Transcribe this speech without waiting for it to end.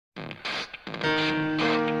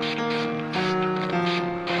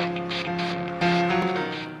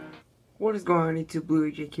What is going on YouTube?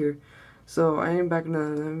 Bluray Jake here. So I am back in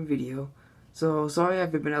another video. So sorry I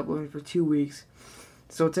haven't been uploading for 2 weeks.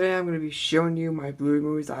 So today I'm going to be showing you my Blu-ray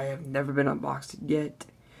movies. I have never been unboxed yet.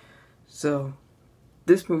 So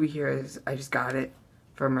this movie here is, I just got it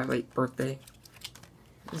for my late birthday.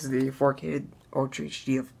 This is the 4K Ultra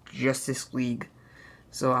HD of Justice League.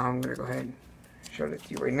 So I'm going to go ahead and show it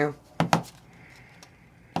to you right now.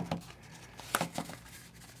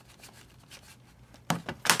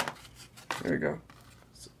 There we go.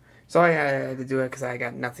 Sorry I had to do it because I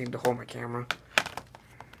got nothing to hold my camera.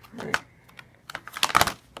 Right.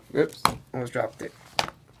 Oops, almost dropped it.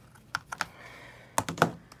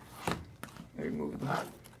 Remove that.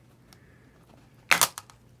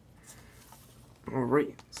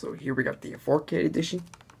 Alright, so here we got the 4K edition.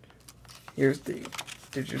 Here's the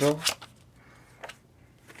digital.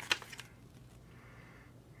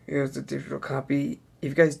 Here's the digital copy. If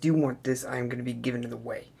you guys do want this, I'm going to be giving it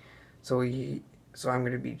away. So I'm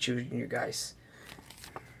going to be choosing you guys.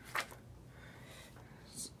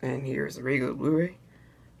 And here's the regular Blu-ray.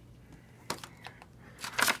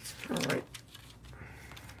 Alright.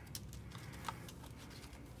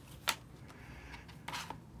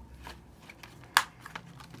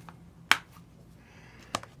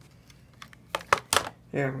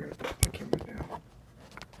 Yeah, I'm going to put the camera down.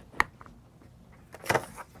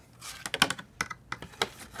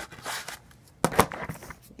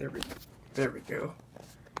 There we go.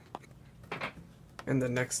 And the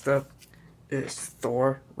next up is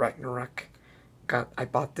Thor Ragnarok. I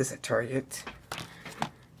bought this at Target.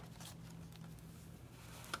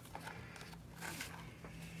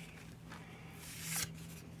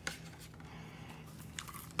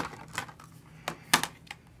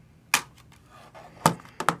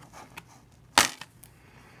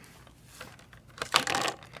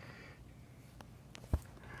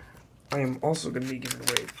 I am also going to be giving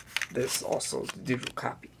away this, also the digital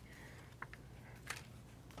copy.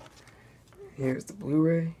 Here's the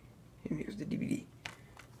Blu-ray, and here's the DVD.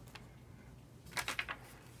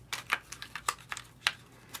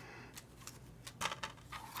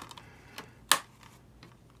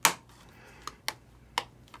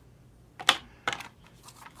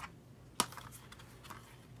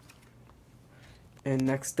 And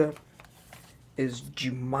next up is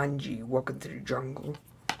Jumanji, Welcome to the Jungle.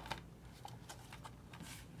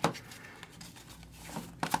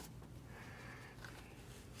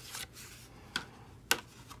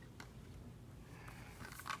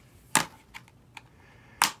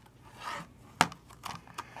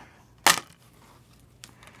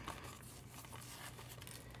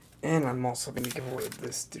 And I'm also going to give away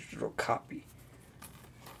this digital copy.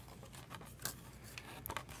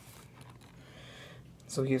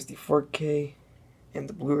 So here's the 4K and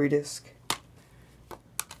the Blu-ray disc.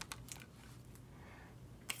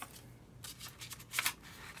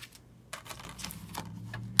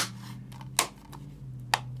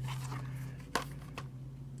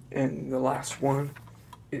 And the last one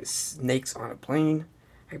is Snakes on a Plane.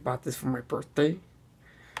 I bought this for my birthday.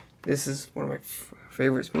 This is one of my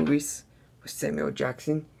favorite movies with Samuel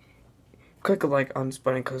Jackson. Click a like on this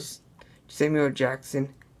button because Samuel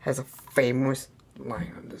Jackson has a famous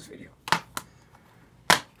line on this video.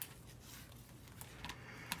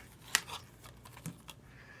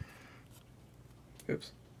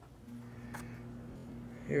 Oops.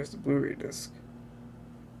 Here's the Blu-ray disc.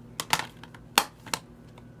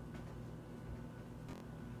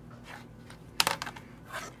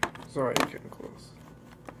 Sorry, I couldn't close.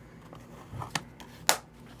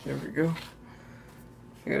 There we go.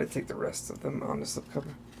 I gotta take the rest of them on the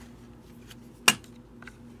slipcover.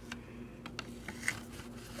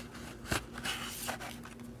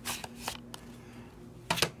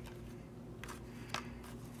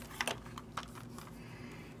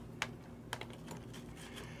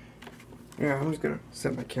 Yeah, I'm just gonna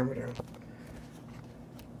set my camera down.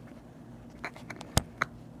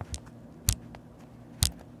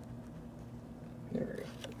 There we go.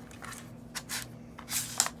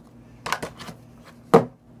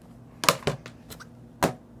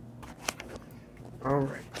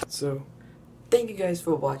 Alright, so thank you guys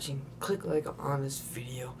for watching. Click like on this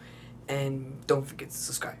video and don't forget to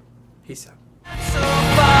subscribe. Peace out.